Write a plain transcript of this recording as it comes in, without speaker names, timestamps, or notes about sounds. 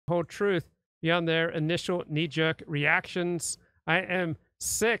hold truth beyond their initial knee-jerk reactions. I am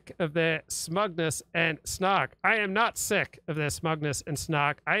sick of their smugness and snark. I am not sick of their smugness and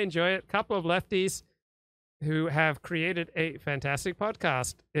snark. I enjoy it. A couple of lefties who have created a fantastic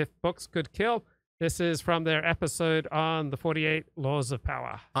podcast. If books could kill, this is from their episode on the 48 Laws of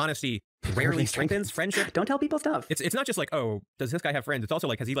Power. Honesty rarely strengthens friendship. Don't tell people stuff. It's not just like, oh, does this guy have friends? It's also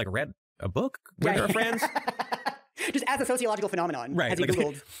like, has he like read a book where there are friends? Just as a sociological phenomenon. Right. Has he Like,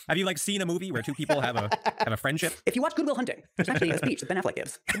 Googled? have you like seen a movie where two people have a friendship? If you watch Good Will Hunting, there's actually a speech that Ben Affleck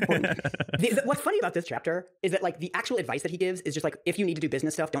gives. What's funny about this chapter is that like the actual advice that he gives is just like, if you need to do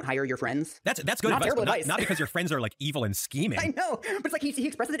business stuff, don't hire your friends. That's good Not advice, terrible but advice. not because your friends are like evil and scheming. I know, but it's like he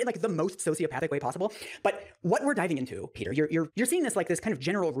expresses it in like the most sociopathic way possible. But what we're diving into, Peter, you're seeing this like this kind of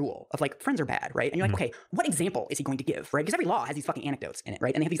general rule of like friends are bad, right? And you're like, okay, what example is he going to give, right? Because every law has these fucking anecdotes in it,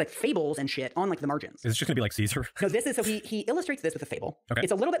 right? And they have these like fables and shit on like the margins. Is this just gonna be like Caesar? No, this is so he illustrates this with a fable. Okay.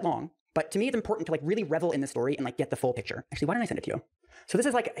 It's a little bit long, but to me it's important to like really revel in the story and like get the full picture. Actually, why didn't I send it to you? So this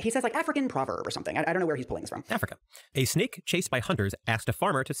is like, he says like African proverb or something. I don't know where he's pulling this from. Africa. A snake chased by hunters asked a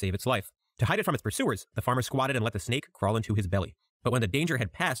farmer to save its life. To hide it from its pursuers, the farmer squatted and let the snake crawl into his belly. But when the danger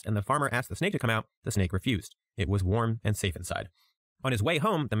had passed and the farmer asked the snake to come out, the snake refused. It was warm and safe inside. On his way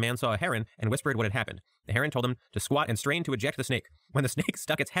home, the man saw a heron and whispered what had happened. The heron told him to squat and strain to eject the snake. When the snake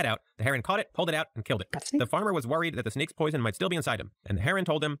stuck its head out, the heron caught it, pulled it out, and killed it. The farmer was worried that the snake's poison might still be inside him, and the heron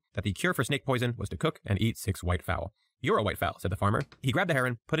told him that the cure for snake poison was to cook and eat 6 white fowl. You're a white fowl, said the farmer. He grabbed the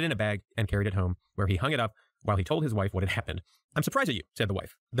heron, put it in a bag, and carried it home, where he hung it up while he told his wife what had happened. I'm surprised at you, said the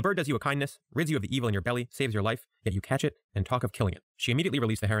wife. The bird does you a kindness, rids you of the evil in your belly, saves your life, yet you catch it and talk of killing it. She immediately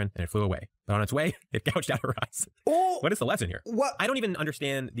released the heron, and it flew away. But on its way, it gouged out her eyes. Oh, What is the lesson here? What? I don't even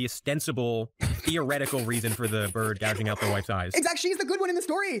understand the ostensible, theoretical reason for the bird gouging out the wife's eyes. Exactly, she's the good one in the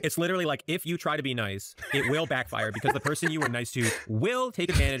story. It's literally like, if you try to be nice, it will backfire because the person you were nice to will take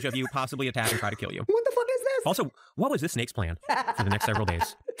advantage of you, possibly attack and try to kill you. What the fuck is this? Also, what was this snake's plan for the next several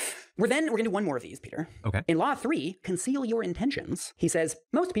days? We're going to do one more of these, Peter. Okay. In Law 3, Conceal Your Intentions, he says,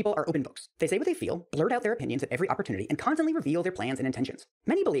 most people are open books. They say what they feel, blurt out their opinions at every opportunity, and constantly reveal their plans and intentions.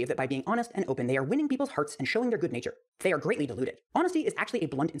 Many believe that by being honest and open, they are winning people's hearts and showing their good nature. They are greatly deluded. Honesty is actually a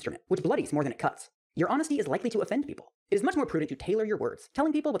blunt instrument, which bloodies more than it cuts. Your honesty is likely to offend people. It is much more prudent to tailor your words,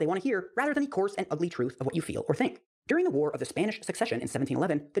 telling people what they want to hear, rather than the coarse and ugly truth of what you feel or think. During the War of the Spanish Succession in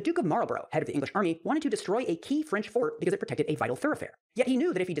 1711, the Duke of Marlborough, head of the English army, wanted to destroy a key French fort because it protected a vital thoroughfare. Yet he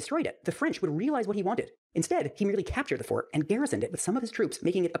knew that if he destroyed it, the French would realize what he wanted. Instead, he merely captured the fort and garrisoned it with some of his troops,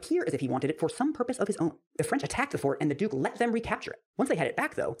 making it appear as if he wanted it for some purpose of his own. The French attacked the fort and the Duke let them recapture it. Once they had it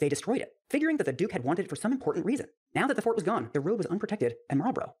back, though, they destroyed it, figuring that the Duke had wanted it for some important reason. Now that the fort was gone, the road was unprotected, and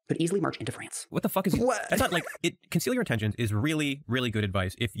Marlborough could easily march into France. What the fuck is What? That's not like conceal your intentions is really, really good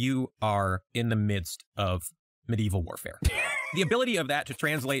advice if you are in the midst of medieval warfare. The ability of that to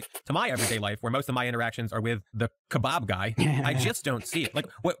translate to my everyday life, where most of my interactions are with the kebab guy, I just don't see it. Like,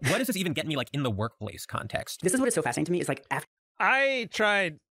 what does this even get me like in the workplace context? This is what is so fascinating to me, is like, after I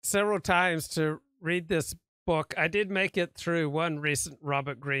tried several times to read this book. I did make it through one recent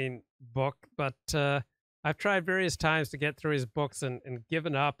Robert Greene book, but I've tried various times to get through his books and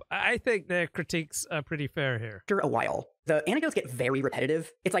given up. I think their critiques are pretty fair here. a while, the anecdotes get very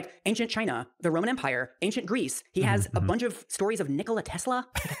repetitive. It's like ancient China, the Roman Empire, ancient Greece. He has a bunch of stories of Nikola Tesla,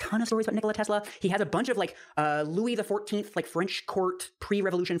 like a ton of stories about Nikola Tesla. He has a bunch of like Louis XIV, like French court,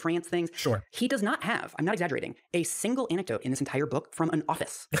 pre-revolution France things. Sure. He does not have, I'm not exaggerating, a single anecdote in this entire book from an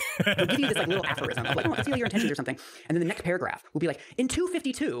office. He'll give you this like little aphorism of like, oh, conceal your intentions or something. And then the next paragraph will be like, in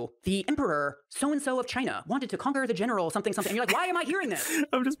 252, the emperor so-and-so of China wanted to conquer the general something, something. And you're like, why am I hearing this?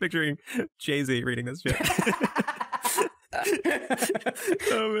 I'm just picturing Jay-Z reading this shit.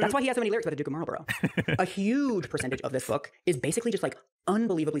 That's why he has so many lyrics about the Duke of Marlborough. A huge percentage of this book is basically just like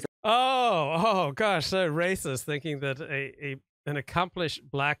unbelievably. Oh gosh, so racist, thinking that an accomplished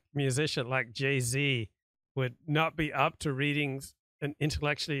black musician like Jay-Z would not be up to reading an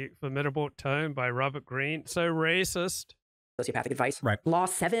intellectually formidable tome by Robert Greene. So racist. Sociopathic advice. Right. Law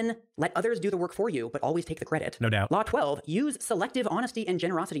 7, let others do the work for you, but always take the credit. No doubt. Law 12, use selective honesty and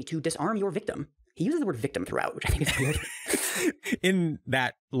generosity to disarm your victim. He uses the word victim throughout, which I think is weird. In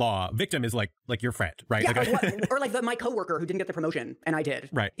that law, victim is like your friend, right? Yeah, Like, or like my coworker who didn't get the promotion, and I did.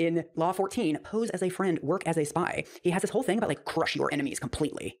 Right. In Law 14, pose as a friend, work as a spy. He has this whole thing about like crush your enemies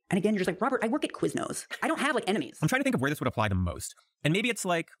completely. And again, you're just like, Robert, I work at Quiznos. I don't have like enemies. I'm trying to think of where this would apply the most. And maybe it's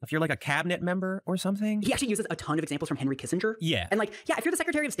like, if you're like a cabinet member or something. He actually uses a ton of examples from Henry Kissinger. Yeah. And like, yeah, if you're the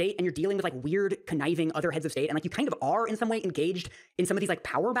Secretary of State and you're dealing with like weird, conniving other heads of state, and like you kind of are in some way engaged in some of these like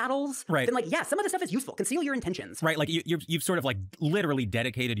power battles, right? Then like, yeah, some of this stuff is useful. Conceal your intentions. Right. Like you've sort of like literally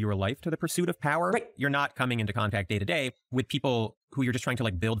dedicated your life to the pursuit of power. Right. You're not coming into contact day to day with people who you're just trying to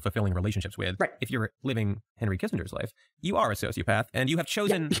like build fulfilling relationships with. Right. If you're living Henry Kissinger's life, you are a sociopath and you have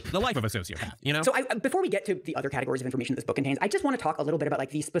chosen the life of a sociopath, you know? So before we get to the other categories of information this book contains, I just want to talk a little bit about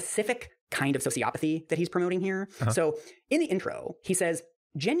like the specific kind of sociopathy that he's promoting here. So in the intro, he says,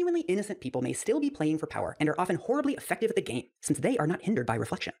 genuinely innocent people may still be playing for power and are often horribly effective at the game, since they are not hindered by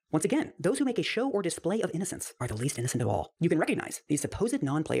reflection. Once again, those who make a show or display of innocence are the least innocent of all. You can recognize these supposed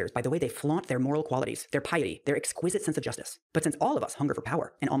non-players by the way they flaunt their moral qualities, their piety, their exquisite sense of justice. But since all of us hunger for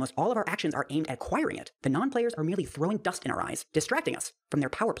power, and almost all of our actions are aimed at acquiring it, the non-players are merely throwing dust in our eyes, distracting us from their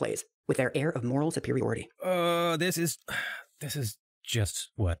power plays with their air of moral superiority. This is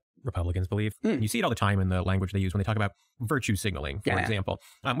just what Republicans believe. You see it all the time in the language they use when they talk about virtue signaling, for example,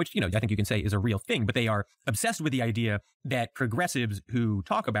 which, you know, I think you can say is a real thing, but they are obsessed with the idea that progressives who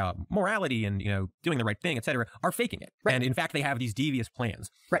talk about morality and, you know, doing the right thing, et cetera, are faking it. Right. And in fact, they have these devious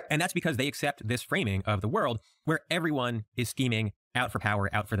plans. Right. And that's because they accept this framing of the world where everyone is scheming out for power,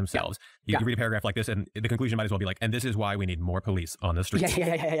 out for themselves. You read a paragraph like this and the conclusion might as well be like, and this is why we need more police on the streets.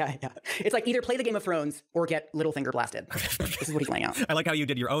 Yeah. It's like either play the Game of Thrones or get Littlefinger blasted. This is what he's laying out. I like how you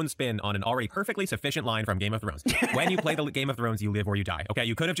did your own spin on an already perfectly sufficient line from Game of Thrones. When you play the Game of Thrones, you live or you die. Okay,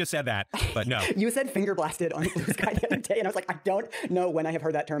 you could have just said that, but no. You said finger blasted on Blue Sky the other day, and I was like, I don't know when I have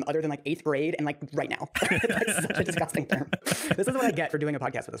heard that term other than like 8th grade and like right now. That's such a disgusting term. This is what I get for doing a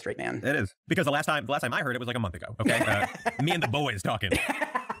podcast with a straight man. It is. Because the last time I heard it was like a month ago, okay? Me and the boys talking.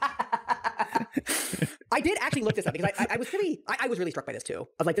 I did actually look this up because I was really struck by this too.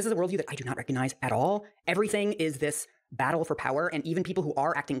 Of like, this is a worldview that I do not recognize at all. Everything is this battle for power, and even people who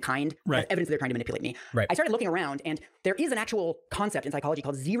are acting kind have evidence that they're trying to manipulate me. Right. I started looking around, and there is an actual concept in psychology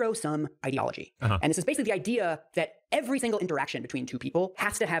called zero-sum ideology. And this is basically the idea that every single interaction between two people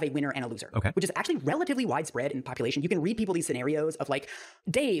has to have a winner and a loser, which is actually relatively widespread in population. You can read people these scenarios of like,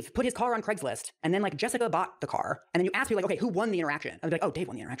 Dave put his car on Craigslist, and then like Jessica bought the car, and then you ask people like, okay, who won the interaction? And they're like, oh, Dave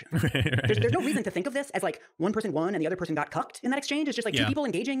won the interaction. There's no reason to think of this as like one person won and the other person got cucked in that exchange. It's just like two people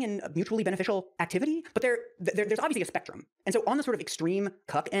engaging in a mutually beneficial activity. But there's obviously a spectrum. And so on the sort of extreme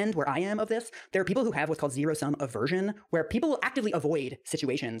cuck end where I am of this, there are people who have what's called zero-sum aversion, where people will actively avoid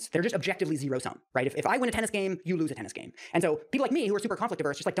situations that are just objectively zero-sum, right? If I win a tennis game, you lose a tennis game. And so people like me who are super conflict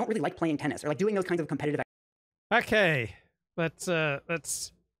averse just like don't really like playing tennis or like doing those kinds of competitive. Okay, let's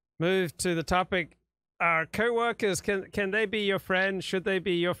move to the topic. Our co-workers, can they be your friends? Should they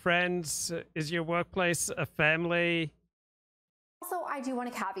be your friends? Is your workplace a family? Also, I do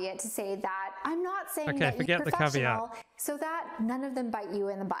want to caveat to say that I'm not saying that forget you're the professional caveat. so that none of them bite you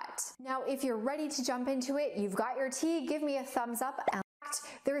in the butt. Now, if you're ready to jump into it, you've got your tea, give me a thumbs up. And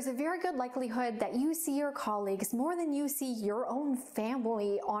there is a very good likelihood that you see your colleagues more than you see your own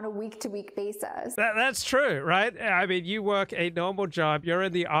family on a week-to-week basis. That's true, right? I mean, you work a normal job. You're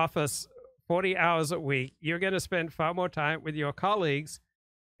in the office 40 hours a week. You're going to spend far more time with your colleagues.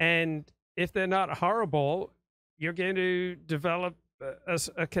 And if they're not horrible, you're going to develop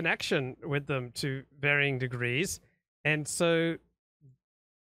a connection with them to varying degrees. And so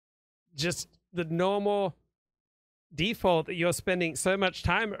just the normal default that you're spending so much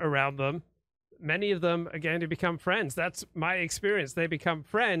time around them, many of them are going to become friends. That's my experience. They become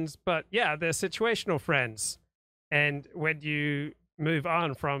friends, but yeah, they're situational friends. And when you move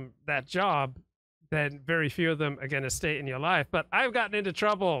on from that job, then very few of them are going to stay in your life. But I've gotten into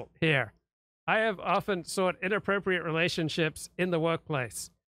trouble here. I have often sought inappropriate relationships in the workplace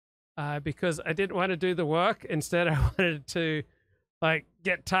because I didn't want to do the work. Instead, I wanted to like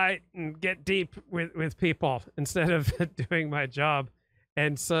get tight and get deep with people instead of doing my job.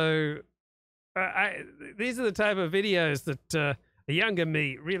 And so these are the type of videos that a younger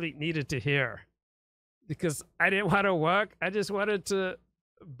me really needed to hear, because I didn't want to work. I just wanted to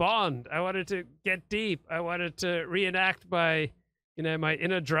bond. I wanted to get deep. I wanted to reenact my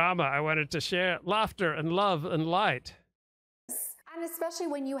inner drama. I wanted to share laughter and love and light. And especially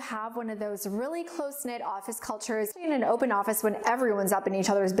when you have one of those really close-knit office cultures, in an open office when everyone's up in each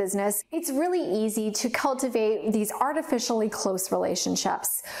other's business, it's really easy to cultivate these artificially close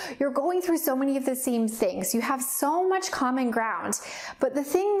relationships. You're going through so many of the same things. You have so much common ground. But the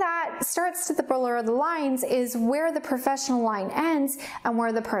thing that starts to blur the lines is where the professional line ends and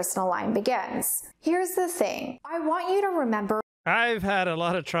where the personal line begins. Here's the thing. I want you to remember I've had a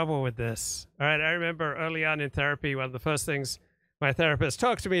lot of trouble with this. All right, I remember early on in therapy, one of the first things my therapist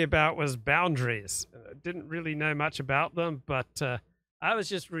talked to me about was boundaries. I didn't really know much about them, but I was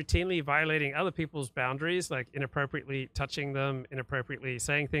just routinely violating other people's boundaries, like inappropriately touching them, inappropriately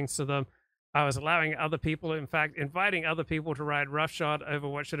saying things to them. I was allowing other people, in fact, inviting other people to ride roughshod over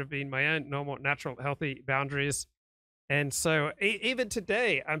what should have been my own normal, natural, healthy boundaries. And so even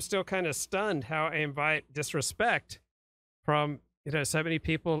today, I'm still kind of stunned how I invite disrespect from so many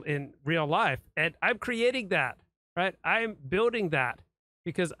people in real life. And I'm creating that, right? I'm building that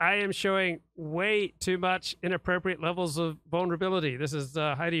because I am showing way too much inappropriate levels of vulnerability. This is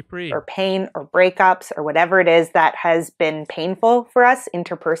Heidi Priebe. Or pain or breakups or whatever it is that has been painful for us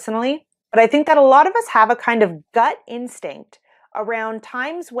interpersonally. But I think that a lot of us have a kind of gut instinct around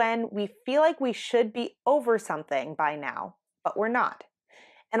times when we feel like we should be over something by now, but we're not.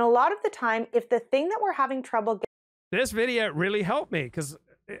 And a lot of the time, if the thing that we're having trouble this video really helped me, because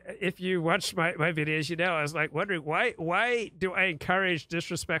if you watch my videos, I was like wondering why do I encourage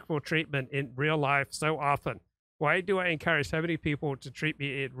disrespectful treatment in real life so often? Why do I encourage so many people to treat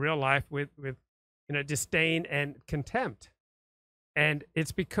me in real life with disdain and contempt? And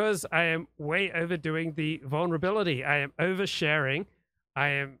it's because I am way overdoing the vulnerability. I am oversharing. I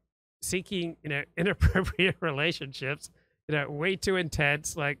am seeking inappropriate relationships, way too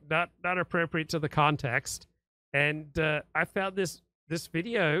intense, like not appropriate to the context. And I found this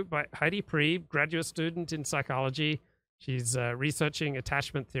video by Heidi Priebe, graduate student in psychology. She's researching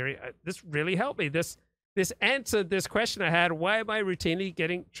attachment theory. This really helped me. This answered this question I had: why am I routinely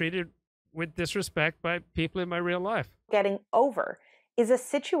getting treated with disrespect by people in my real life? Getting over is a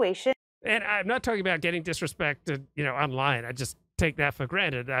situation. And I'm not talking about getting disrespected, online. I just take that for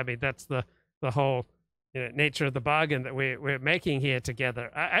granted. I mean, that's the whole nature of the bargain that we're making here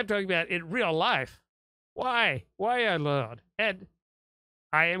together. I'm talking about in real life. Why, our Lord? And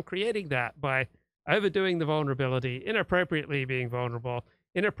I am creating that by overdoing the vulnerability, inappropriately being vulnerable,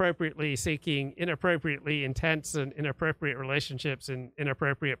 inappropriately seeking inappropriately intense and inappropriate relationships in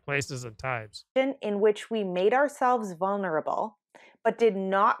inappropriate places and times. In which we made ourselves vulnerable, but did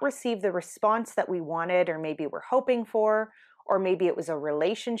not receive the response that we wanted, or maybe we're hoping for, or maybe it was a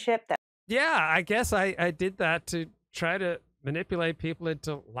relationship that... Yeah, I guess I did that to try to manipulate people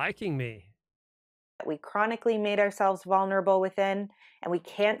into liking me. That we chronically made ourselves vulnerable within, and we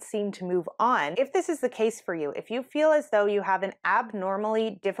can't seem to move on. If this is the case for you, if you feel as though you have an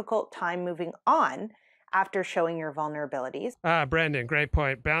abnormally difficult time moving on after showing your vulnerabilities. Brendan, great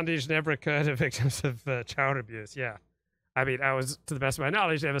point. Boundaries never occur to victims of child abuse. Yeah. I mean, I was, to the best of my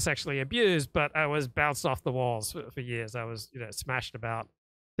knowledge, never sexually abused, but I was bounced off the walls for years. I was, smashed about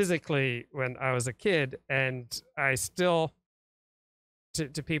physically when I was a kid, and I still,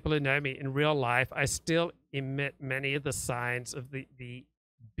 to people who know me in real life, I still emit many of the signs of the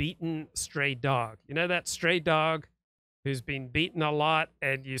beaten stray dog. That stray dog who's been beaten a lot,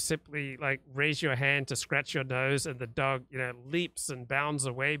 and you simply raise your hand to scratch your nose, and the dog, leaps and bounds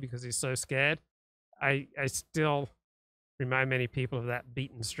away because he's so scared. I still remind many people of that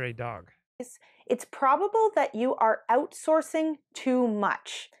beaten stray dog. It's probable that you are outsourcing too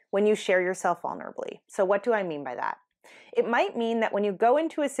much when you share yourself vulnerably. So what do I mean by that? It might mean that when you go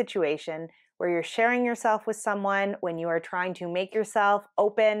into a situation where you're sharing yourself with someone, when you are trying to make yourself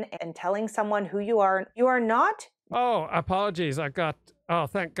open and telling someone who you are not... Oh, apologies.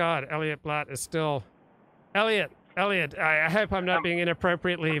 Thank God, Elliott Blatt is still... Elliott, I hope I'm not being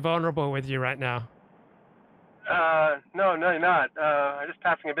inappropriately vulnerable with you right now. No, you're not. I'm just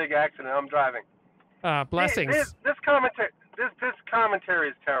passing a big accident. I'm driving. Blessings. This commentary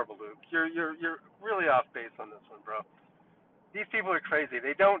is terrible, Luke. You're really off base on this one, bro. These people are crazy.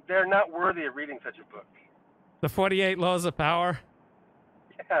 They're not worthy of reading such a book. The 48 Laws of Power?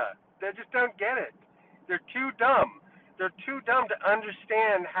 Yeah, they just don't get it. They're too dumb. They're too dumb to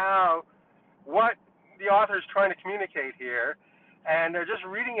understand what the author is trying to communicate here, and they're just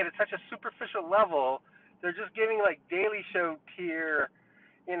reading it at such a superficial level. They're just giving Daily Show tier,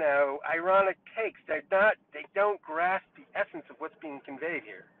 ironic takes. They don't grasp the essence of what's being conveyed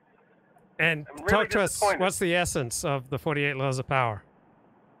here. And really talk to us, what's the essence of the 48 Laws of Power?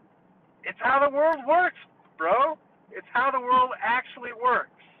 It's how the world works, bro. It's how the world actually works.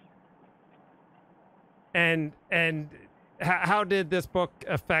 And how did this book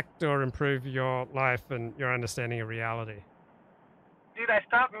affect or improve your life and your understanding of reality? Dude, I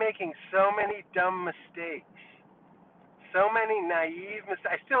stopped making so many dumb mistakes. So many naive mistakes.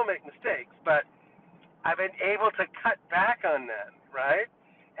 I still make mistakes, but I've been able to cut back on them, right?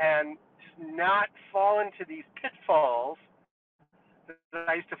 And not fall into these pitfalls that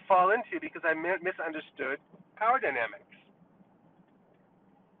I used to fall into because I misunderstood power dynamics.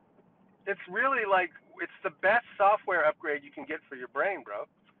 It's really it's the best software upgrade you can get for your brain, bro.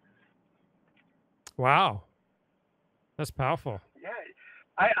 Wow. That's powerful. Yeah.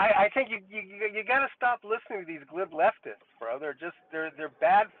 I think you got to stop listening to these glib leftists, bro. They're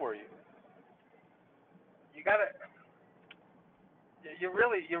bad for you. You got to... You're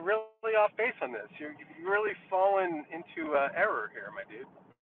really off base on this. You're really fallen into error here, my dude.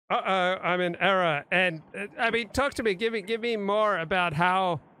 I'm in error. And I mean, talk to me. Give me more about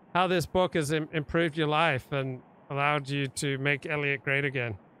how this book has improved your life and allowed you to make Elliott great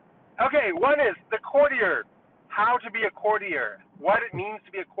again. Okay, one is the courtier, how to be a courtier, what it means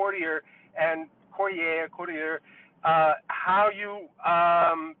to be a courtier, and courtier, how you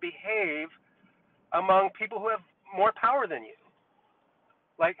behave among people who have more power than you.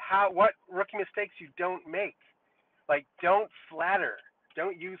 Like what rookie mistakes you don't make. Like, don't flatter.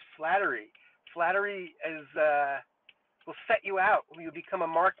 Don't use flattery. Flattery will set you out. You'll become a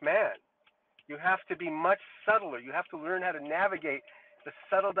marked man. You have to be much subtler. You have to learn how to navigate the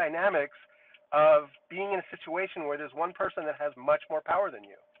subtle dynamics of being in a situation where there's one person that has much more power than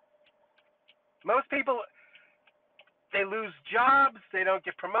you. Most people, they lose jobs, they don't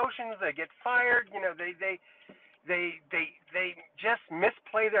get promotions, they get fired. You know, they just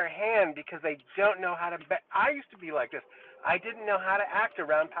misplay their hand because they don't know how to. I used to be like this. I didn't know how to act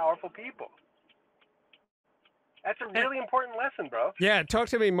around powerful people. That's a really important lesson, bro. Yeah, talk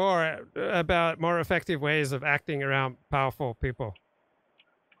to me more about more effective ways of acting around powerful people.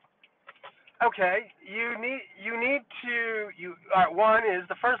 Okay, you need to one is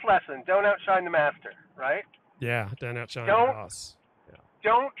the first lesson, don't outshine the master, right? Yeah, don't outshine the boss. Yeah.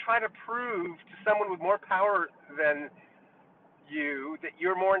 Don't try to prove to someone with more power than you that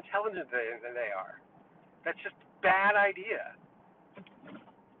you're more intelligent than they are. That's just a bad idea.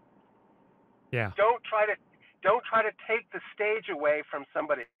 Yeah. Don't try to take the stage away from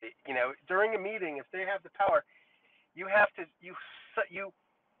somebody. You know, during a meeting, if they have the power, you have to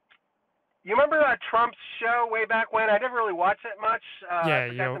You remember Trump's show way back when? I never really watched it much.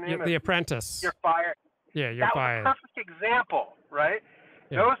 The Apprentice. You're fired. Yeah, you're fired. That was a perfect example, right?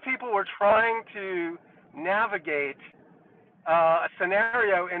 Yeah. Those people were trying to navigate a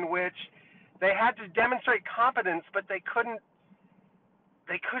scenario in which they had to demonstrate competence, but they couldn't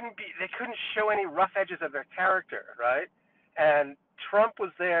show any rough edges of their character, right? And Trump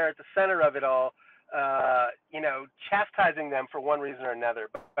was there at the center of it all, chastising them for one reason or another.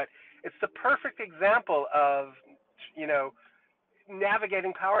 But it's the perfect example of,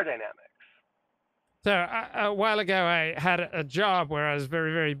 navigating power dynamics. So a while ago, I had a job where I was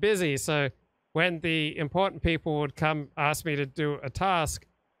very, very busy. So when the important people would come ask me to do a task,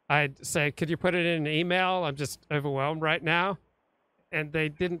 I'd say, could you put it in an email? I'm just overwhelmed right now. And they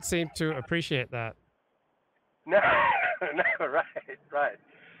didn't seem to appreciate that. No, right.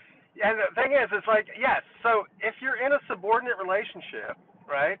 And the thing is, it's like, yes, so if you're in a subordinate relationship,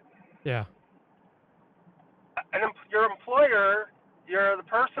 right? Yeah. And your employer, the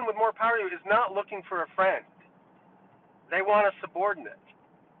person with more power is not looking for a friend. They want a subordinate.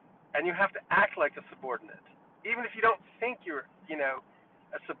 And you have to act like a subordinate. Even if you don't think you're,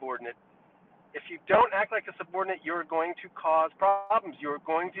 a subordinate, if you don't act like a subordinate, you're going to cause problems. You're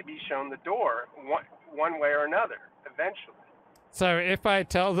going to be shown the door one way or another, eventually. So if I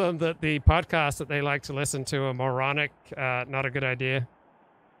tell them that the podcasts that they like to listen to are moronic, not a good idea?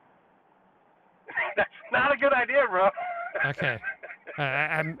 That's not a good idea, bro. Okay.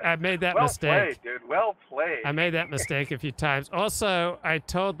 I made that well mistake. Well played, dude. Well played. I made that mistake a few times. Also, I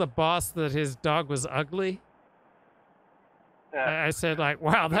told the boss that his dog was ugly. I said,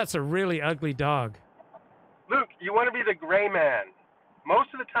 wow, that's a really ugly dog. Luke, you want to be the gray man. Most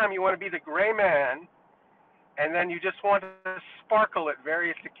of the time you want to be the gray man, and then you just want to sparkle at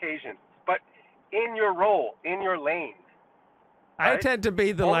various occasions. But in your role, in your lane. Right? I tend to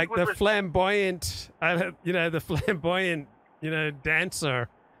be the flamboyant, dancer,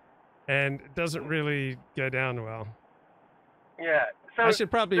 and it doesn't really go down well. Yeah. So I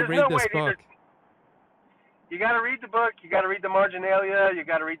should probably read this book. You got to read the book. You got to read the marginalia. You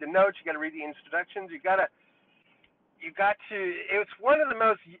got to read the notes. You got to read the introductions. You got to. It's one of the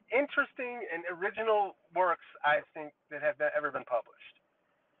most interesting and original works I think that have ever been published.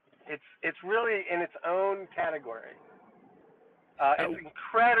 It's really in its own category. It's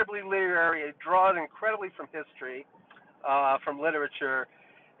incredibly literary. It draws incredibly from history, from literature.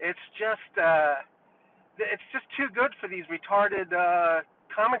 It's just too good for these retarded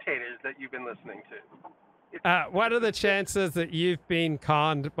commentators that you've been listening to. What are the chances that you've been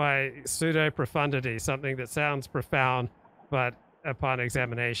conned by pseudo-profundity, something that sounds profound, but upon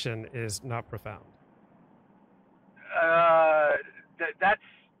examination is not profound? That's,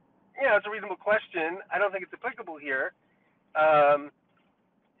 it's a reasonable question. I don't think it's applicable here.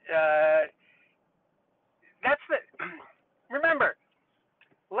 Remember,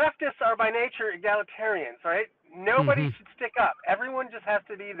 leftists are by nature egalitarians, right? Nobody should stick up. Everyone just has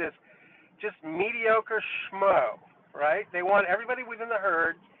to be this just mediocre schmo, right? They want everybody within the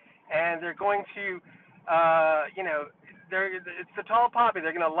herd, and they're going to, it's the tall poppy.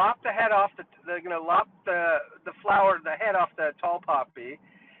 They're going to lop the head off they're going to lop the head off the tall poppy,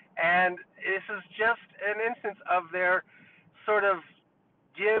 and this is just an instance of their sort of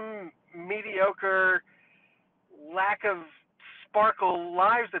dim, mediocre, lack of sparkle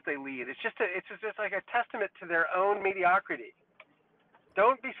lives that they lead. It's just like a testament to their own mediocrity.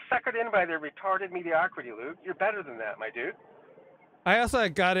 Don't be suckered in by their retarded mediocrity, Luke. You're better than that, my dude. I also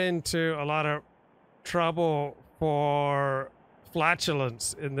got into a lot of trouble for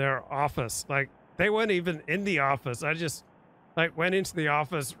flatulence in their office. Like, they weren't even in the office. I just like went into the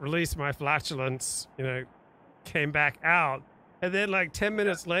office, released my flatulence, came back out, and then like 10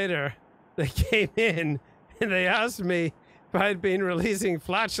 minutes later they came in and they asked me if I'd been releasing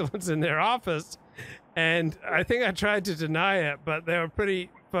flatulence in their office, and I think I tried to deny it, but they were pretty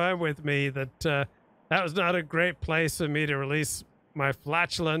firm with me that that was not a great place for me to release my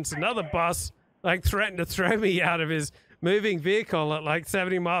flatulence. Another boss like threatened to throw me out of his moving vehicle at like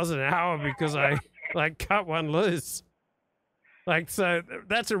 70 miles an hour because I like cut one loose. Like, so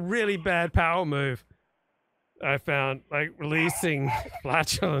that's a really bad power move, I found, like releasing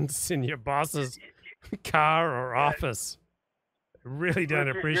flatulence in your boss's car or office. I really don't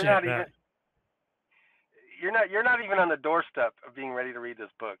appreciate that. You're not even on the doorstep of being ready to read this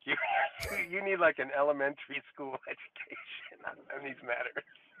book. You need like an elementary school education on these matters.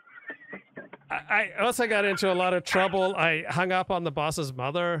 I also got into a lot of trouble. I hung up on the boss's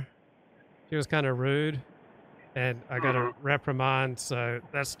mother. She was kind of rude, and I got a reprimand. So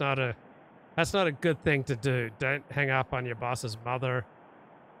that's not a good thing to do. Don't hang up on your boss's mother.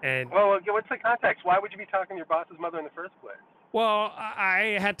 And well, what's the context? Why would you be talking to your boss's mother in the first place? Well,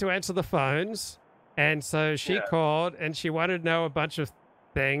 I had to answer the phones, and so she called, and she wanted to know a bunch of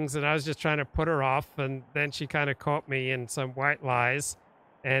things, and I was just trying to put her off, and then she kind of caught me in some white lies.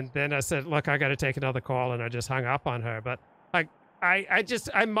 And then I said, look, I got to take another call, and I just hung up on her. But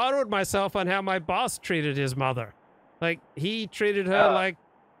I modeled myself on how my boss treated his mother. Like, he treated her like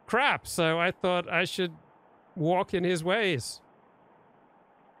crap, so I thought I should walk in his ways.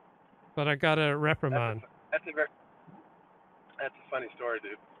 But I got a reprimand. That's a funny story,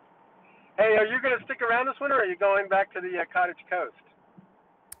 dude. Hey, are you going to stick around this winter, or are you going back to the cottage coast?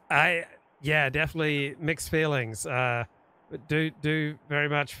 Yeah, definitely mixed feelings. Do very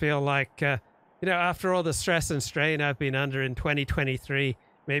much feel like, after all the stress and strain I've been under in 2023,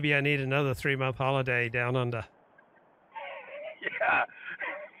 maybe I need another 3-month holiday down under. Yeah.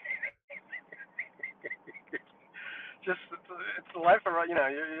 Just, it's the life of, you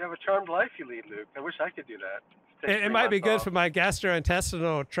have a charmed life you lead, Luke. I wish I could do that. It might be good for my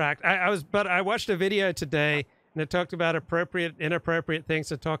gastrointestinal tract. But I watched a video today, and it talked about appropriate, inappropriate things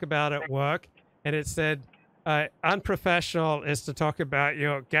to talk about at work. And it said, unprofessional is to talk about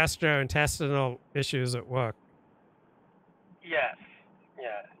your gastrointestinal issues at work. Yes.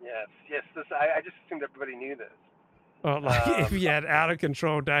 Yes. I just assumed everybody knew this. Well, like if you had out of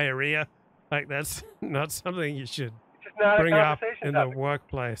control diarrhea, like that's not something you should bring up in the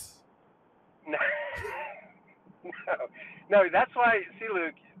workplace. No, that's why, see,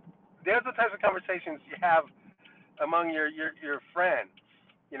 Luke, there's the types of conversations you have among your friends,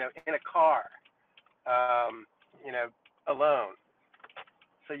 in a car, alone.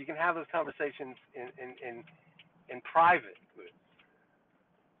 So you can have those conversations in private, Luke.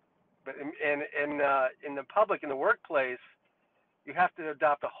 But in the public, in the workplace, you have to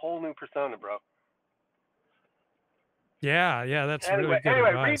adopt a whole new persona, bro. Yeah, that's really good Anyway,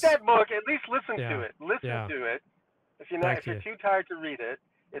 advice. read that book. At least listen to it. Listen to it. If you're too tired to read it,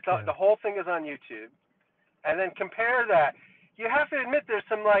 the whole thing is on YouTube. And then compare that. You have to admit there's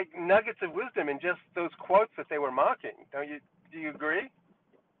some like nuggets of wisdom in just those quotes that they were mocking. Don't you? Do you agree?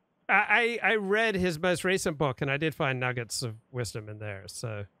 I read his most recent book, and I did find nuggets of wisdom in there.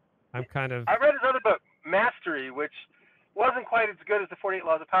 So I'm kind of. I read his other book, Mastery, which wasn't quite as good as the 48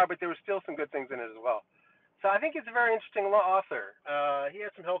 Laws of Power, but there were still some good things in it as well. So I think he's a very interesting author. He had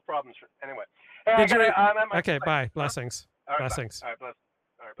some health problems. Anyway. Hey, okay, bye. Blessings. All right, Blessings. All right, bless.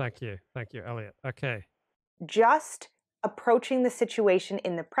 All right, Thank you, Elliott. Okay. Just approaching the situation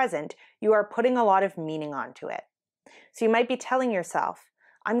in the present, you are putting a lot of meaning onto it. So you might be telling yourself,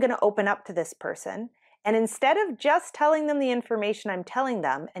 I'm going to open up to this person. And instead of just telling them the information I'm telling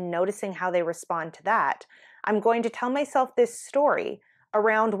them and noticing how they respond to that, I'm going to tell myself this story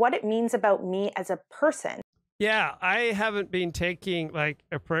around what it means about me as a person. Yeah, I haven't been taking like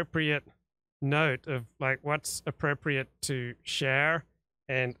appropriate note of like what's appropriate to share.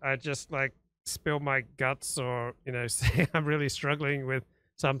 And I just like spill my guts or, say I'm really struggling with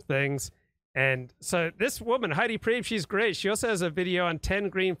some things. And so this woman, Heidi Priebe, she's great. She also has a video on 10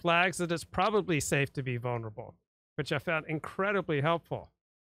 green flags that it's probably safe to be vulnerable. which I found incredibly helpful.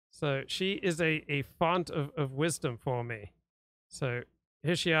 So she is a font of wisdom for me. So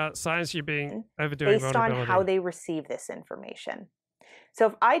here she are, signs you're being overdoing based on how they receive this information. So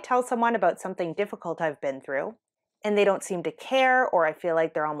if I tell someone about something difficult I've been through, and they don't seem to care, or I feel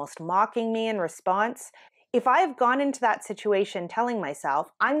like they're almost mocking me in response, if I have gone into that situation telling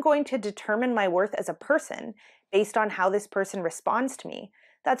myself, I'm going to determine my worth as a person based on how this person responds to me,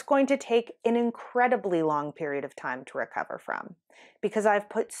 that's going to take an incredibly long period of time to recover from, because I've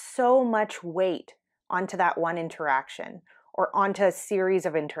put so much weight onto that one interaction or onto a series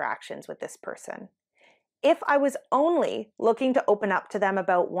of interactions with this person. If I was only looking to open up to them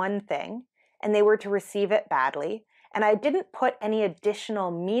about one thing and they were to receive it badly, and I didn't put any additional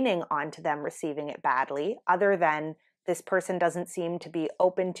meaning onto them receiving it badly, other than this person doesn't seem to be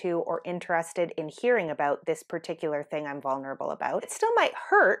open to or interested in hearing about this particular thing I'm vulnerable about. It still might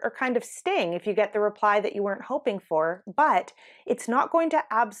hurt or kind of sting if you get the reply that you weren't hoping for, but it's not going to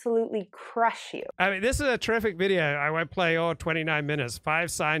absolutely crush you. I mean, this is a terrific video. I won't play all 29 minutes.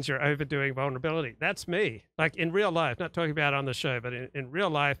 5 signs you're overdoing vulnerability. That's me. Like in real life, not talking about on the show, but in real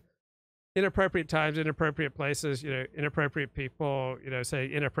life, inappropriate times, inappropriate places, inappropriate people, say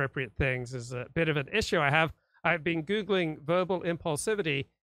inappropriate things is a bit of an issue I have. I've been Googling verbal impulsivity,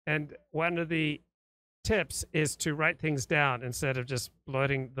 and one of the tips is to write things down instead of just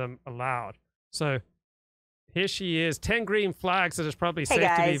blurting them aloud. So here she is, 10 green flags that is probably safe to be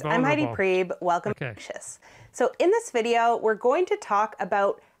vulnerable. Hey guys, I'm Heidi Priebe. Welcome to Anxious. So in this video, we're going to talk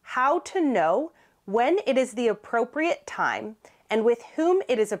about how to know when it is the appropriate time and with whom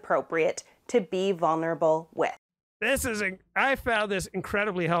it is appropriate to be vulnerable with. I found this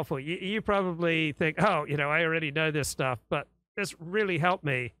incredibly helpful. You probably think, oh, I already know this stuff, but this really helped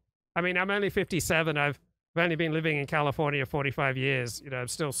me. I mean, I'm only 57. I've only been living in California 45 years. I'm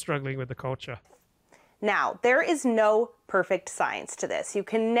still struggling with the culture. Now, there is no perfect science to this. You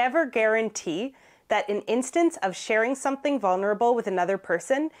can never guarantee that an instance of sharing something vulnerable with another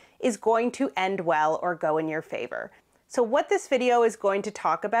person is going to end well or go in your favor. So what this video is going to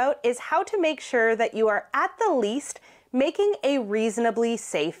talk about is how to make sure that you are at the least making a reasonably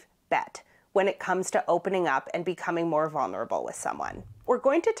safe bet when it comes to opening up and becoming more vulnerable with someone. We're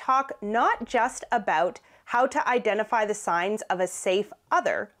going to talk not just about how to identify the signs of a safe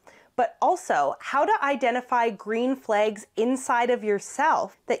other, but also how to identify green flags inside of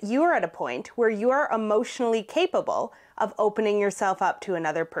yourself that you are at a point where you are emotionally capable of opening yourself up to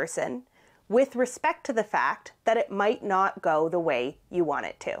another person, with respect to the fact that it might not go the way you want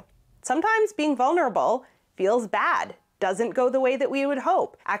it to. Sometimes being vulnerable feels bad, doesn't go the way that we would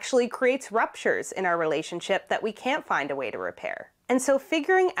hope, actually creates ruptures in our relationship that we can't find a way to repair. And so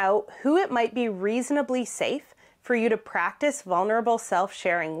figuring out who it might be reasonably safe for you to practice vulnerable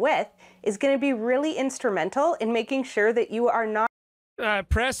self-sharing with is going to be really instrumental in making sure that you are not...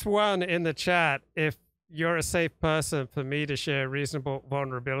 Press 1 in the chat if you're a safe person for me to share reasonable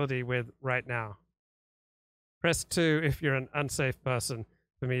vulnerability with right now. Press 2 if you're an unsafe person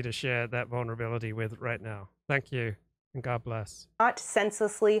for me to share that vulnerability with right now. Thank you, and God bless. Not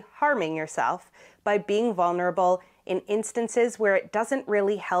senselessly harming yourself by being vulnerable in instances where it doesn't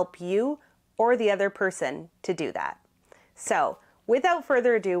really help you or the other person to do that. So, without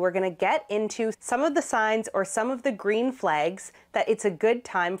further ado, we're going to get into some of the signs or some of the green flags that it's a good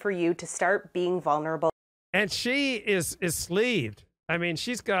time for you to start being vulnerable. And she is sleeved. I mean,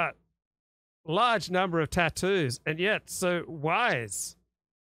 she's got a large number of tattoos and yet so wise.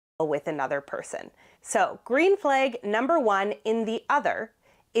 With another person. So green flag number 1 in the other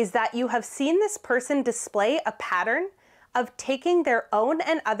is that you have seen this person display a pattern of taking their own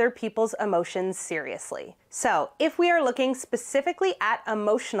and other people's emotions seriously. So if we are looking specifically at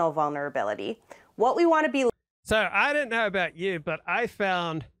emotional vulnerability, what we want to be... So I don't know about you, but I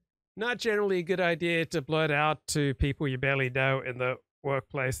found not generally a good idea to blurt out to people you barely know in the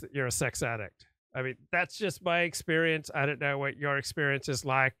workplace that you're a sex addict. I mean, that's just my experience. I don't know what your experience is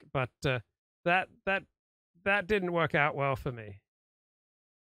like, but that didn't work out well for me.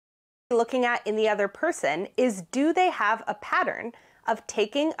 Looking at in the other person is, do they have a pattern of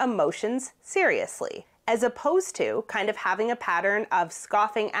taking emotions seriously, as opposed to kind of having a pattern of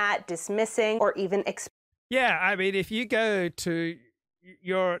scoffing at, dismissing, or even... Yeah, I mean, if you go to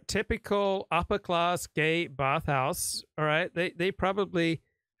your typical upper-class gay bathhouse, all right, they probably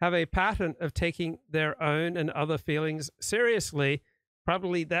have a pattern of taking their own and other feelings seriously.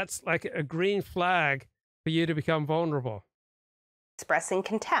 Probably that's like a green flag for you to become vulnerable. Expressing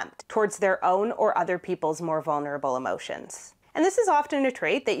contempt towards their own or other people's more vulnerable emotions. And this is often a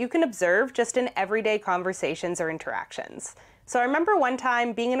trait that you can observe just in everyday conversations or interactions. So I remember one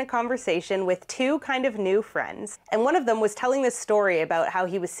time being in a conversation with two kind of new friends, and one of them was telling this story about how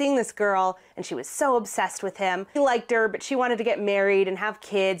he was seeing this girl and she was so obsessed with him. He liked her, but she wanted to get married and have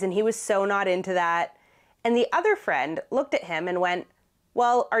kids, and he was so not into that. And the other friend looked at him and went,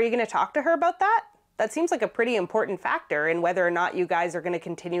 well, are you going to talk to her about that? That seems like a pretty important factor in whether or not you guys are going to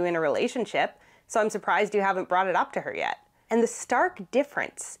continue in a relationship, so I'm surprised you haven't brought it up to her yet. And the stark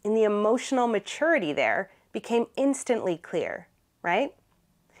difference in the emotional maturity there became instantly clear, right?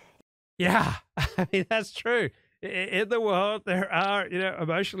 Yeah, I mean, that's true. In the world, there are,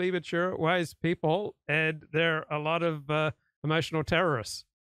 emotionally mature, wise people, and there are a lot of emotional terrorists.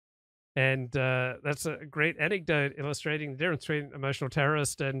 And that's a great anecdote illustrating the difference between emotional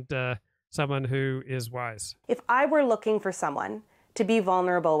terrorist and someone who is wise. If I were looking for someone to be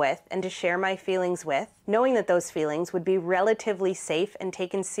vulnerable with and to share my feelings with, knowing that those feelings would be relatively safe and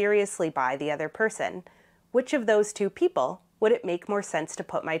taken seriously by the other person, which of those two people would it make more sense to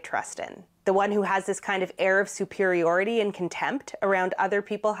put my trust in? The one who has this kind of air of superiority and contempt around other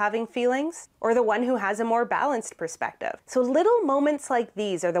people having feelings, or the one who has a more balanced perspective? So little moments like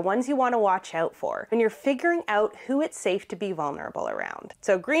these are the ones you want to watch out for when you're figuring out who it's safe to be vulnerable around.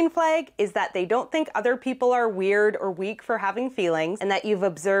 So green flag is that they don't think other people are weird or weak for having feelings, and that you've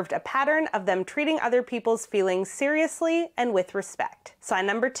observed a pattern of them treating other people's feelings seriously and with respect. Sign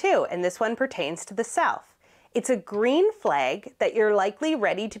number 2, and this one pertains to the self. It's a green flag that you're likely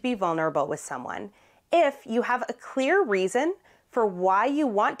ready to be vulnerable with someone if you have a clear reason for why you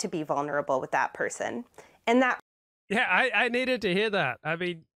want to be vulnerable with that person. And that... Yeah, I needed to hear that. I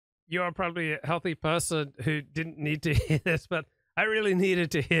mean, you're probably a healthy person who didn't need to hear this, but I really needed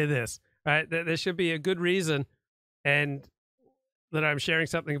to hear this, right? There should be a good reason, and that I'm sharing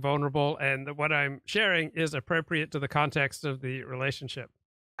something vulnerable, and that what I'm sharing is appropriate to the context of the relationship.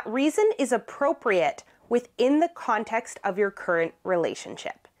 Reason is appropriate within the context of your current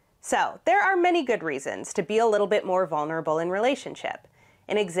relationship. So there are many good reasons to be a little bit more vulnerable in relationship.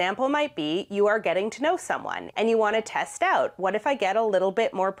 An example might be you are getting to know someone and you want to test out, what if I get a little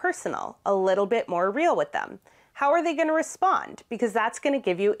bit more personal, a little bit more real with them? How are they going to respond? Because that's going to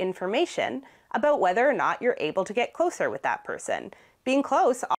give you information about whether or not you're able to get closer with that person. Being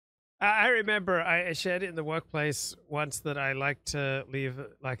close... I remember I shared it in the workplace once that I like to leave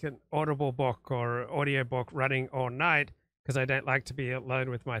like an Audible book or audio book running all night because I don't like to be alone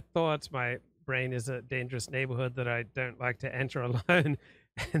with my thoughts. My brain is a dangerous neighborhood that I don't like to enter alone.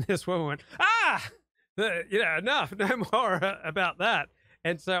 And this woman went, enough, no more about that.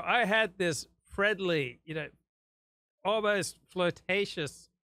 And so I had this friendly, almost flirtatious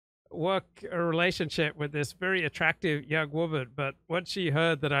work relationship with this very attractive young woman. But once she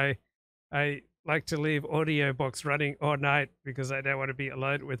heard that I like to leave audiobooks running all night because I don't want to be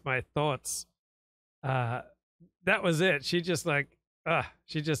alone with my thoughts, that was it. She just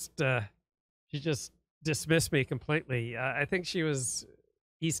she just dismissed me completely. I think she was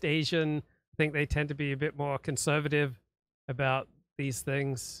East Asian. I think they tend to be a bit more conservative about these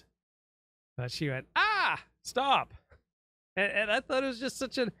things. But she went, stop. And I thought it was just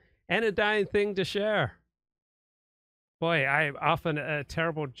such an anodyne thing to share. Boy, I'm often a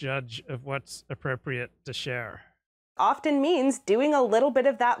terrible judge of what's appropriate to share. Often means doing a little bit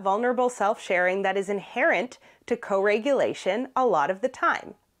of that vulnerable self-sharing that is inherent to co-regulation a lot of the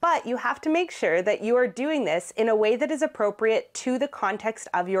time. But you have to make sure that you are doing this in a way that is appropriate to the context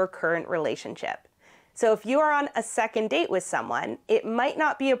of your current relationship. So if you are on a second date with someone, it might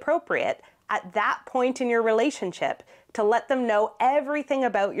not be appropriate at that point in your relationship to let them know everything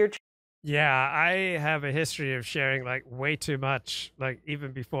about your... Yeah, I have a history of sharing like way too much, like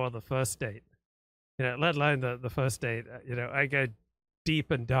even before the first date, let alone the first date. I go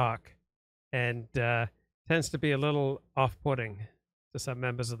deep and dark, and tends to be a little off-putting to some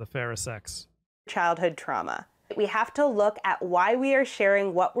members of the fairer sex. Childhood trauma. We have to look at why we are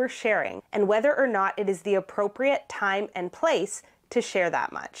sharing what we're sharing and whether or not it is the appropriate time and place to share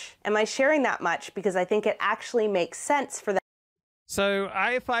that much. Am I sharing that much because I think it actually makes sense for them? So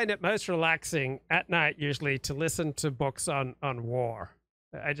I find it most relaxing at night usually to listen to books on war.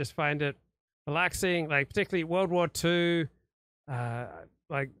 I just find it relaxing, like particularly World War II,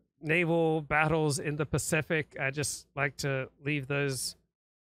 like naval battles in the Pacific. I just like to leave those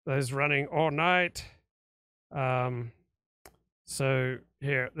running all night. So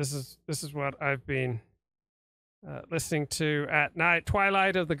here, this is what I've been listening to at night.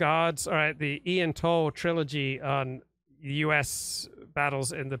 Twilight of the Gods. All right, the Ian Toll trilogy on U.S.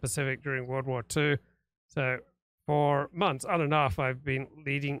 battles in the Pacific during World War II. So for months, on and off, I've been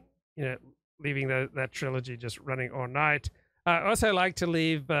leaving that trilogy just running all night. I also like to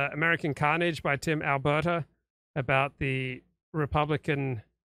leave American Carnage by Tim Alberta, about the Republican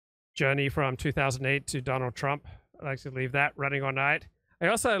journey from 2008 to Donald Trump. I like to leave that running all night. I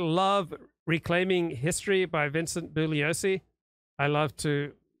also love Reclaiming History by Vincent Bugliosi. I love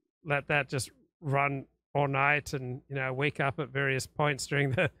to let that just run all night and, wake up at various points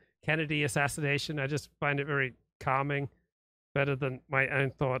during the Kennedy assassination. I just find it very calming, better than my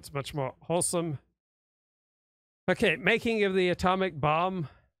own thoughts, much more wholesome. Okay, Making of the Atomic Bomb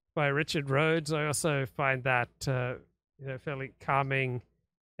by Richard Rhodes. I also find that, fairly calming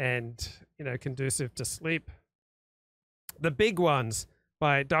and, conducive to sleep. The Big Ones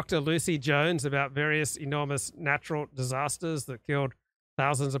by Dr. Lucy Jones, about various enormous natural disasters that killed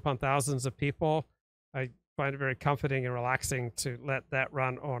thousands upon thousands of people. I find it very comforting and relaxing to let that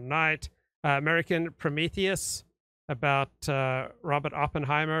run all night. American Prometheus, about Robert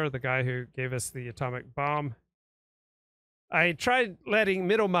Oppenheimer, the guy who gave us the atomic bomb. I tried letting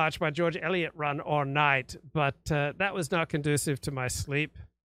Middlemarch by George Eliot run all night, but that was not conducive to my sleep.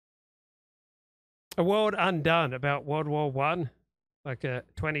 A World Undone, about World War I, like a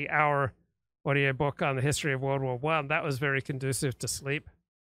 20-hour audiobook on the history of World War I. That was very conducive to sleep.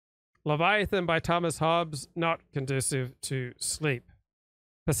 Leviathan by Thomas Hobbes, not conducive to sleep.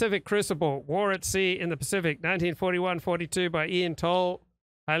 Pacific Crucible, War at Sea in the Pacific, 1941-42 by Ian Toll,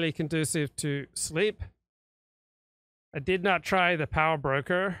 highly conducive to sleep. I did not try The Power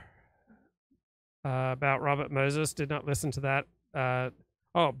Broker, about Robert Moses, did not listen to that.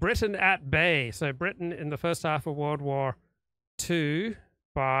 Britain at Bay, so Britain in the first half of World War II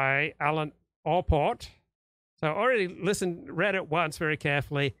by Alan Allport. So I already read it once very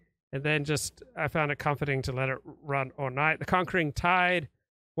carefully, and then I found it comforting to let it run all night. The Conquering Tide,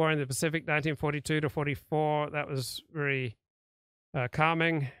 War in the Pacific, 1942-44. That was very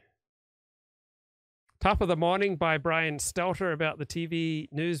calming. Top of the Morning by Brian Stelter, about the TV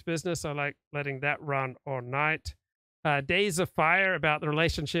news business. I like letting that run all night. Days of Fire, about the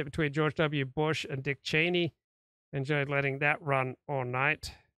relationship between George W. Bush and Dick Cheney. Enjoyed letting that run all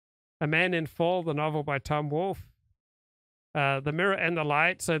night. A Man in Full, the novel by Tom Wolfe. The Mirror and the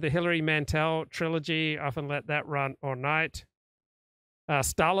Light, so the Hilary Mantel trilogy, often let that run all night.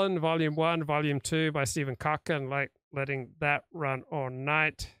 Stalin, Volume 1, Volume 2 by Stephen Kotkin, like letting that run all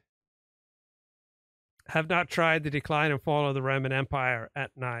night. Have not tried The Decline and Fall of the Roman Empire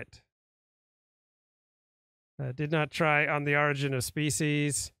at night. Did not try On the Origin of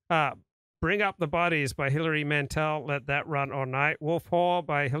Species. Bring Up the Bodies by Hilary Mantel, let that run all night. Wolf Hall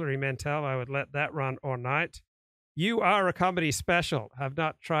by Hilary Mantel, I would let that run all night. You Are a Comedy Special, have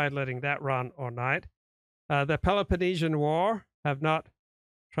not tried letting that run all night. The Peloponnesian War, have not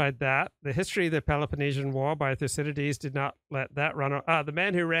tried that. The History of the Peloponnesian War by Thucydides, did not let that run. The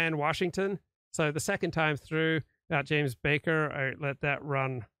Man Who Ran Washington, so the second time through, about James Baker, I let that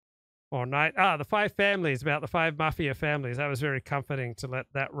run all night. The Five Families, about the five mafia families. That was very comforting to let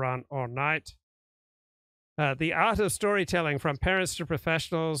that run all night. The Art of Storytelling, From Parents to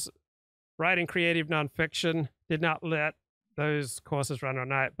Professionals, Writing Creative Nonfiction, did not let those courses run all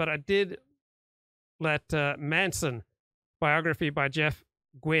night. But I did let Manson, Biography by Jeff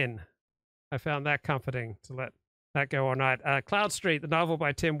Gwynne. I found that comforting to let that go all night. Cloud Street, the novel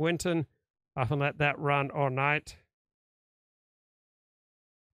by Tim Winton, often let that run all night.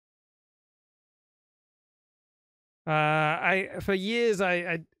 For years,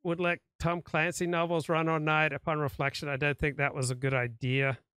 I would let Tom Clancy novels run all night. Upon reflection, I don't think that was a good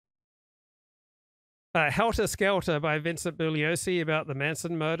idea. Helter Skelter by Vincent Bugliosi, about the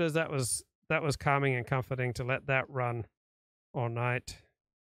Manson murders. That was calming and comforting to let that run all night.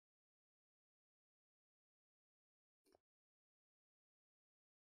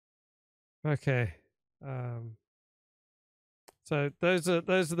 Okay. So those are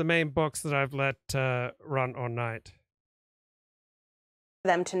the main books that I've let run all night.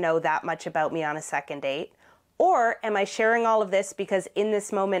 Them to know that much about me on a second date? Or am I sharing all of this because in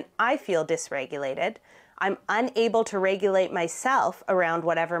this moment I feel dysregulated? I'm unable to regulate myself around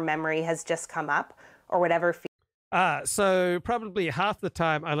whatever memory has just come up or whatever. So probably half the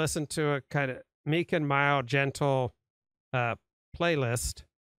time I listen to a kind of meek and mild, gentle playlist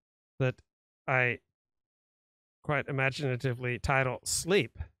that I quite imaginatively title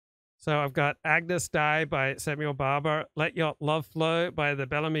Sleep. So I've got Agnes Die by Samuel Barber, Let Your Love Flow by the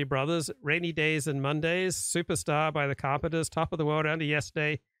Bellamy Brothers, Rainy Days and Mondays, Superstar by the Carpenters, Top of the World, Only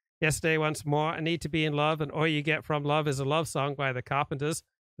Yesterday, Yesterday Once More, I Need to Be in Love, and All You Get From Love is a Love Song by the Carpenters.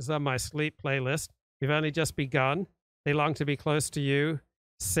 This is on my Sleep playlist. We've Only Just Begun, They Long to Be Close to You,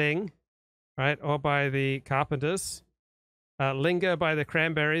 Sing, right, all by the Carpenters. Linger by the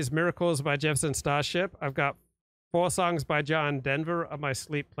Cranberries, Miracles by Jefferson Starship. I've got 4 songs by John Denver on my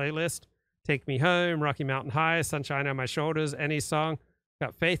Sleep playlist. Take Me Home, Rocky Mountain High, Sunshine on My Shoulders, Any Song.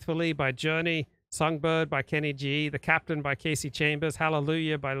 Got Faithfully by Journey, Songbird by Kenny G, The Captain by Casey Chambers,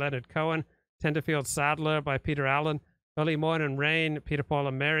 Hallelujah by Leonard Cohen, Tenderfield Saddler by Peter Allen, Early Morning Rain, Peter, Paul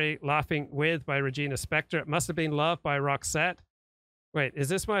and Mary, Laughing With by Regina Spektor, It Must Have Been Love by Roxette. Wait, is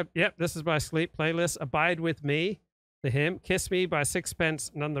this my, yep, this is my sleep playlist. Abide With Me, The Hymn, Kiss Me by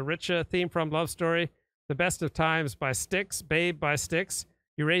Sixpence None the Richer, Theme from Love Story, The Best of Times by Styx, Babe by Styx,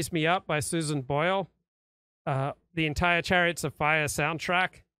 You Raise Me Up by Susan Boyle, the entire Chariots of Fire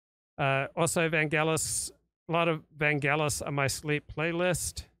soundtrack, also Vangelis, a lot of Vangelis on my sleep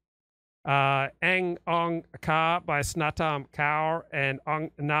playlist, Ang Ong Ka by Snatam Kaur and Ong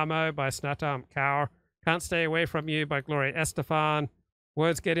Namo by Snatam Kaur, Can't Stay Away From You by Gloria Estefan,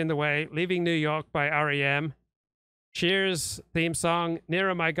 Words Get in the Way, Leaving New York by R.E.M., Cheers theme song,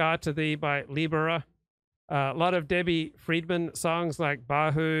 Nearer My God to Thee by Libera, a lot of Debbie Friedman songs like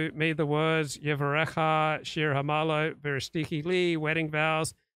Bahu, Me the Words, Yevarecha, Shir Hamalo, Veristiki Lee, Wedding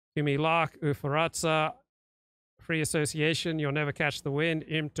Vows, Kumi Lach, Ufaratza, Free Association, You'll Never Catch the Wind,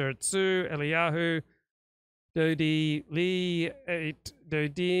 Im Tertsu, Eliyahu, Dodi Lee, Eight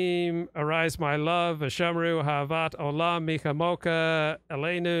Dodim, Arise My Love, Ashamru, Havat Olam, Mika Mocha,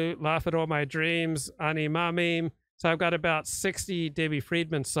 Elenu, Laugh at All My Dreams, Ani Mamim. So I've got about 60 Debbie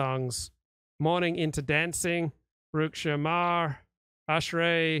Friedman songs. Morning Into Dancing, Baruch Shamar,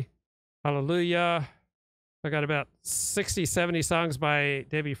 Ashrei, Hallelujah. I got about 60, 70 songs by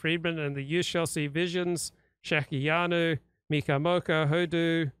Debbie Friedman, and the You Shall See Visions, Shekiyanu, Mika Mocha,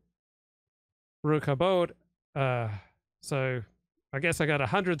 Hodu, Baruch Habod. So I guess I got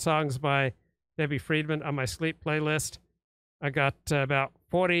 100 songs by Debbie Friedman on my sleep playlist. I got about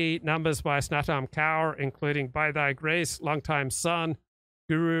 40 numbers by Snatam Kaur, including By Thy Grace, Longtime Son,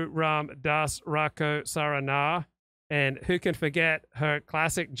 Guru Ram Das Rako Sarana, and who can forget her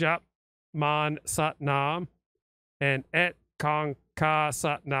classic Jap Man Satnam, and Et Kong Ka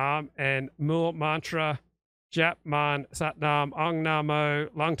Satnam, and Mul Mantra, Jap Man Satnam, Ong Namo,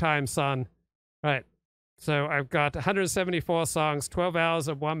 Longtime Son. Right. So I've got 174 songs, 12 hours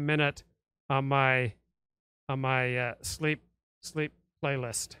and 1 minute on my sleep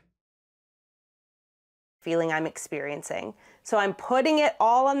playlist. Feeling I'm experiencing. So I'm putting it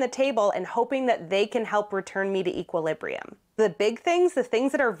all on the table and hoping that they can help return me to equilibrium. The big things, the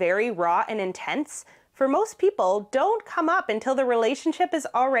things that are very raw and intense, for most people don't come up until the relationship is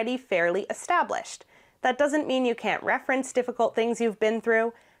already fairly established. That doesn't mean you can't reference difficult things you've been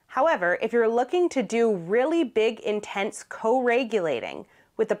through. However, if you're looking to do really big, intense co-regulating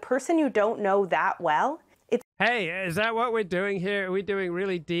with a person you don't know that well, it's... Hey, is that what we're doing here? Are we doing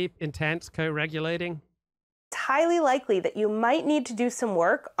really deep, intense co-regulating? It's highly likely that you might need to do some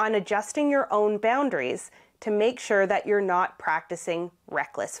work on adjusting your own boundaries to make sure that you're not practicing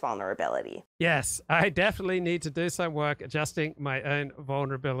reckless vulnerability. Yes, I definitely need to do some work adjusting my own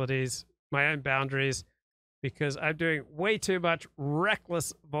vulnerabilities, my own boundaries, because I'm doing way too much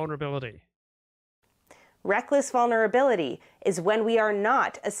reckless vulnerability. Reckless vulnerability is when we are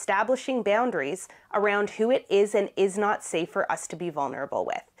not establishing boundaries around who it is and is not safe for us to be vulnerable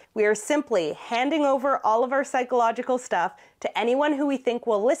with. We are simply handing over all of our psychological stuff to anyone who we think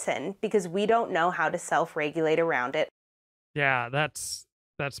will listen because we don't know how to self-regulate around it. Yeah, that's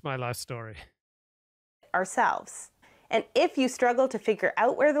my life story. Ourselves. And if you struggle to figure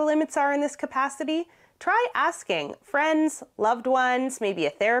out where the limits are in this capacity, try asking friends, loved ones, maybe a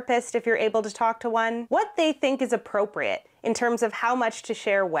therapist if you're able to talk to one, what they think is appropriate in terms of how much to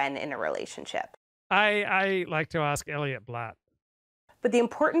share when in a relationship. I like to ask Elliott Blatt. But the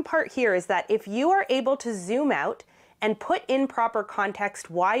important part here is that if you are able to zoom out and put in proper context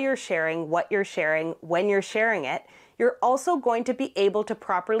why you're sharing, what you're sharing, when you're sharing it, you're also going to be able to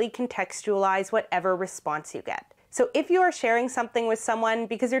properly contextualize whatever response you get. So if you are sharing something with someone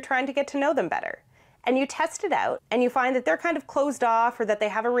because you're trying to get to know them better, and you test it out, and you find that they're kind of closed off or that they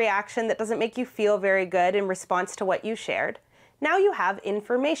have a reaction that doesn't make you feel very good in response to what you shared, now you have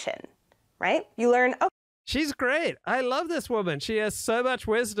information, right? You learn, oh, she's great. I love this woman. She has so much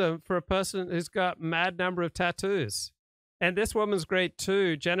wisdom for a person who's got mad number of tattoos. And this woman's great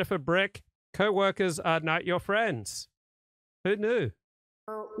too. Jennifer Brick, co-workers are not your friends. Who knew?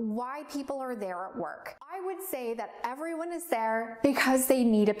 Why people are there at work. I would say that everyone is there because they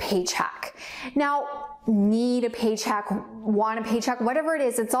need a paycheck. Now, need a paycheck, want a paycheck, whatever it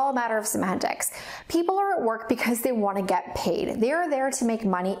is, it's all a matter of semantics. People are at work because they want to get paid. They're there to make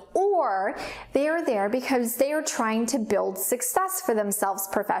money, or they are there because they are trying to build success for themselves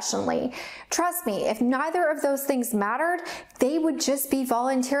professionally. Trust me, if neither of those things mattered, they would just be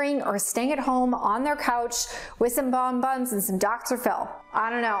volunteering or staying at home on their couch with some bonbons and some Dr. Phil. I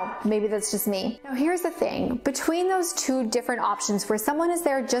don't know, maybe that's just me. Now here's the thing, between those two different options where someone is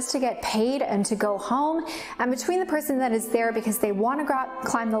there just to get paid and to go home, and between the person that is there because they want to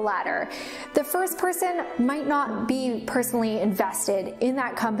climb the ladder, the first person might not be personally invested in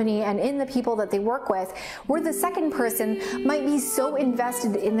that company and in the people that they work with, where the second person might be so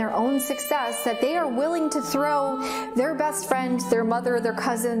invested in their own success that they are willing to throw their best friend, their mother, their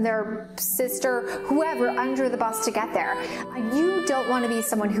cousin, their sister, whoever under the bus to get there. And you don't want to be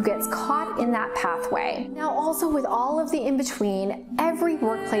someone who gets caught in that pathway. Now also with all of the in-between, every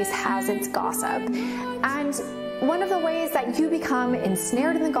workplace has its gossip. And one of the ways that you become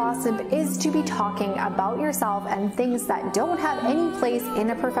ensnared in the gossip is to be talking about yourself and things that don't have any place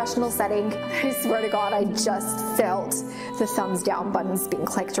in a professional setting. I swear to God, I just felt the thumbs down buttons being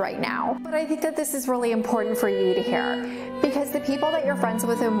clicked right now. But I think that this is really important for you to hear, because the people that you're friends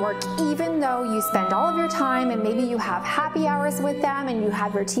with in work, even though you spend all of your time and maybe you have happy hours with them and you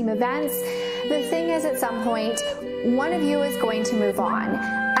have your team events, the thing is at some point, one of you is going to move on.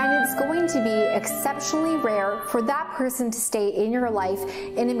 And it's going to be exceptionally rare for that person to stay in your life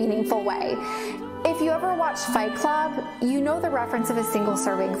in a meaningful way. If you ever watch Fight Club, you know the reference of a single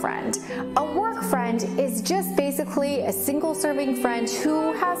serving friend. A work friend is just basically a single serving friend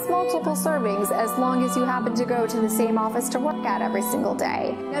who has multiple servings as long as you happen to go to the same office to work at every single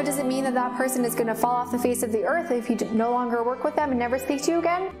day. Now, does it mean that that person is going to fall off the face of the earth if you no longer work with them and never speak to you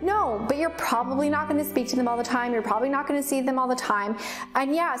again? No, but you're probably not going to speak to them all the time. You're probably not going to see them all the time.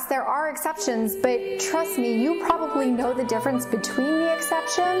 And yes, there are exceptions, but trust me, you probably know the difference between the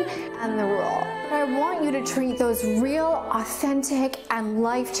exception and the rule. I want you to treat those real, authentic, and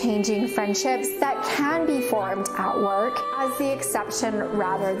life-changing friendships that can be formed at work as the exception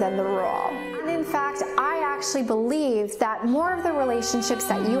rather than the rule. And in fact, I actually believe that more of the relationships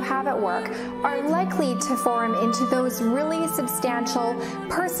that you have at work are likely to form into those really substantial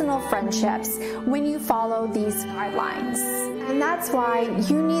personal friendships when you follow these guidelines. And that's why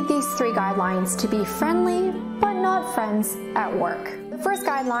you need these 3 guidelines to be friendly, but not friends at work. The first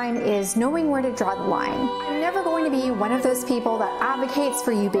guideline is knowing where to draw the line. I'm never going to be one of those people that advocates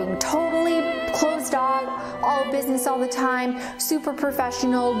for you being totally closed off, all business all the time, super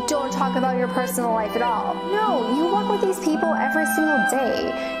professional, don't talk about your personal life at all. No, you work with these people every single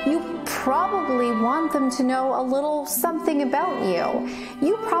day. You probably want them to know a little something about you.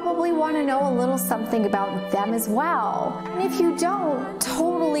 You probably want to know a little something about them as well. And if you don't,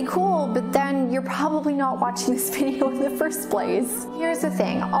 totally cool, but then you're probably not watching this video in the first place. Here's the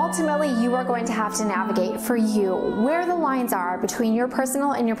thing, ultimately you are going to have to navigate for you where the lines are between your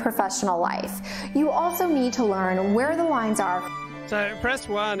personal and your professional life. You also need to learn where the lines are. So press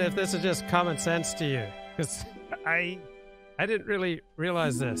 1 if this is just common sense to you, because I didn't really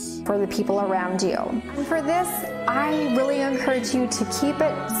realize this. For the people around you. And for this, I really encourage you to keep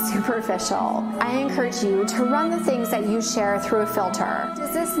it superficial. I encourage you to run the things that you share through a filter.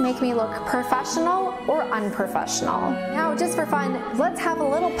 Does this make me look professional or unprofessional? Now, just for fun, let's have a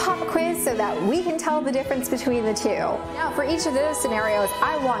little pop quiz so that we can tell the difference between the two. Now, for each of those scenarios,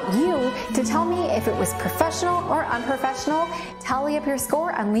 I want you to tell me if it was professional or unprofessional. Tally up your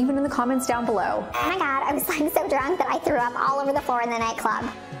score and leave it in the comments down below. Oh my God, I was like so drunk that I threw up all over the floor in the nightclub.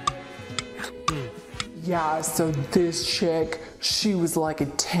 Yeah, so this chick, she was like a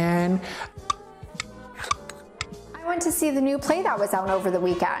 10. I went to see the new play that was out over the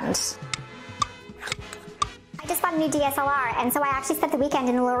weekend. I just bought a new DSLR, and so I actually spent the weekend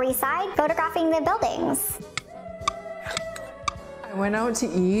in the Lower East Side photographing the buildings. I went out to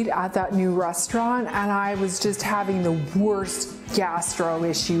eat at that new restaurant, and I was just having the worst gastro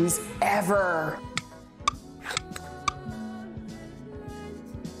issues ever.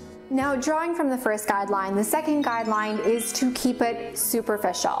 Now, drawing from the first guideline, the second guideline is to keep it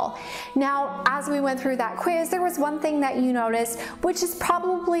superficial. Now, as we went through that quiz, there was one thing that you noticed, which is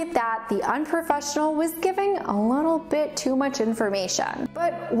probably that the unprofessional was giving a little bit too much information.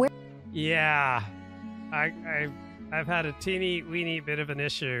 But where... Yeah, I've had a teeny weeny bit of an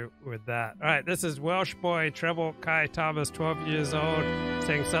issue with that. All right, this is Welsh boy Treble Kai Thomas, 12 years old,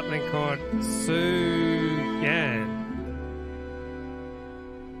 saying something called Sugan.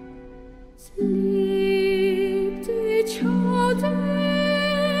 Sleep, dear child,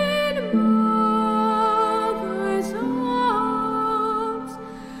 in mother's arms,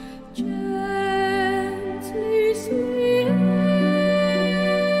 gently sleep.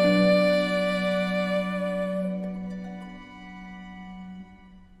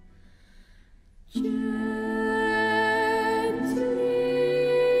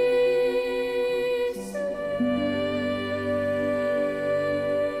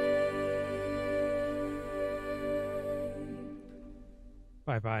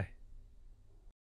 Bye.